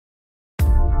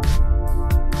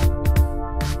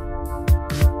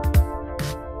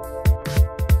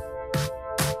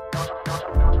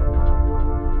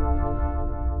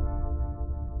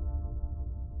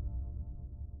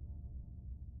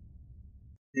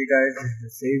Hey guys, this is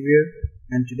the Savior,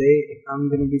 and today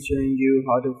I'm going to be showing you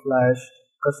how to flash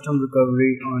custom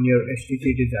recovery on your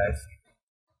HTC Desire C.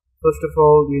 First of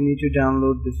all, you need to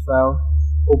download this file,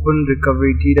 Open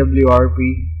Recovery TWRP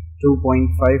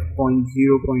 2.5.0.0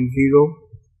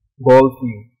 Golf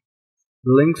View.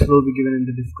 The links will be given in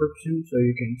the description so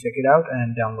you can check it out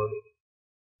and download it.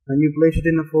 When you place it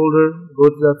in a folder, go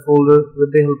to that folder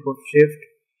with the help of Shift,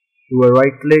 do a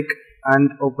right click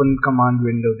and open command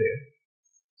window there.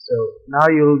 So now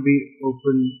you will be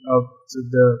open up to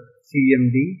the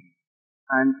CMD,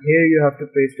 and here you have to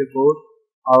paste the code.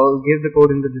 I'll give the code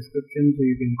in the description so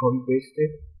you can copy paste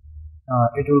it.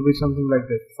 It will be something like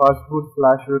this: fastboot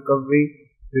flash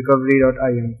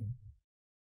recovery.img,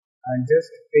 and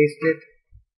just paste it,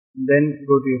 then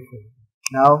go to your phone.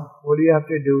 Now what you have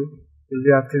to do is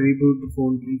you have to reboot the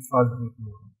phone in fastboot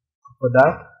mode. For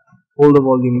that, hold the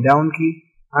volume down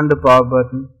key and the power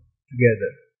button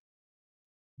together.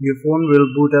 Your phone will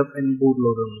boot up in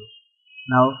bootloader mode.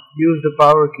 Now use the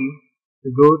power key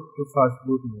to go to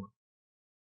fastboot mode.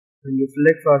 When you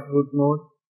select fastboot mode,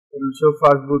 it will show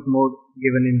fastboot mode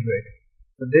given in red.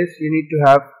 For this you need to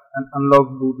have an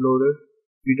unlocked bootloader.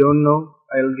 If you don't know,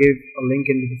 I'll give a link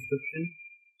in the description.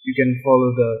 You can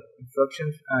follow the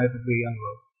instructions and it will be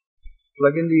unlocked.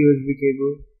 Plug in the USB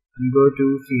cable and go to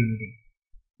CMD.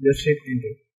 Just hit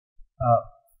enter.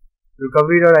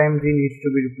 Recovery.img needs to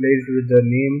be replaced with the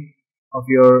name of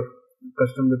your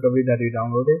custom recovery that you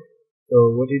downloaded.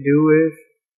 So what you do is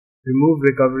remove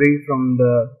recovery from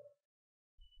the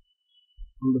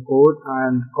code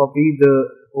and copy the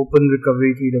open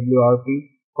recovery TWRP,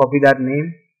 copy that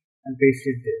name and paste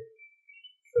it there.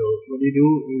 So what you do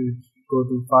is go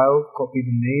to file, copy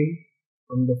the name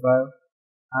from the file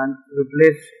and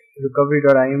replace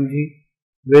recovery.img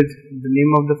with the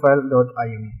name of the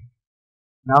file.img.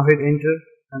 Now hit enter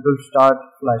and it will start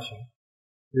flashing.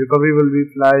 The recovery will be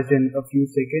flashed in a few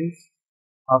seconds.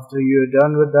 After you are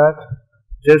done with that,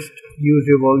 just use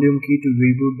your volume key to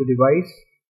reboot the device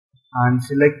and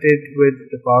select it with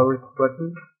the power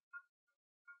button,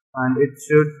 and it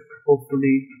should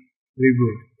hopefully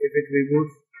reboot. If it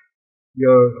reboots,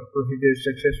 your procedure is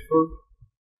successful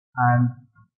and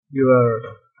you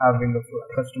are having a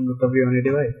custom recovery on your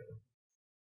device.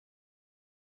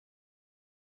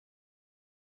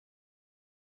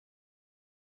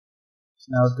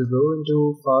 Now to go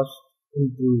into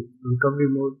recovery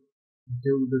mode,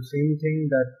 do the same thing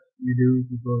that you do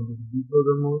to go into the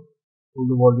bootloader mode.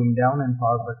 Hold the volume down and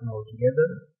power button all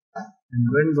together, and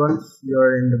once you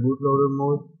are in the bootloader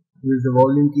mode, use the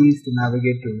volume keys to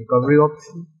navigate to recovery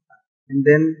option and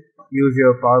then use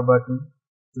your power button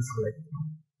to select it.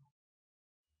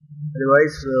 The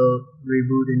device will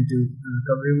reboot into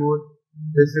recovery mode.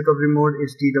 This recovery mode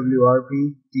is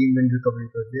TWRP,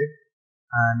 TeamWinRecoveryProject,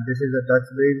 and this is a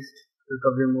touch-based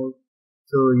recovery mode,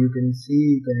 so you can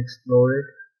explore it,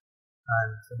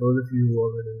 and for those of you who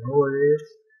already know what it is,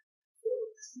 so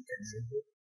you can use it.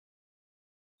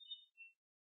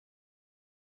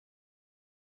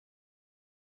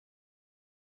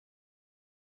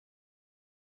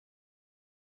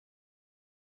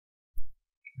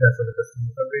 That's for the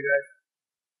custom recovery, guys.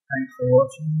 Thanks for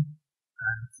watching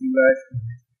and see you guys in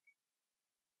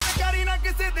the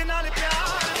next video.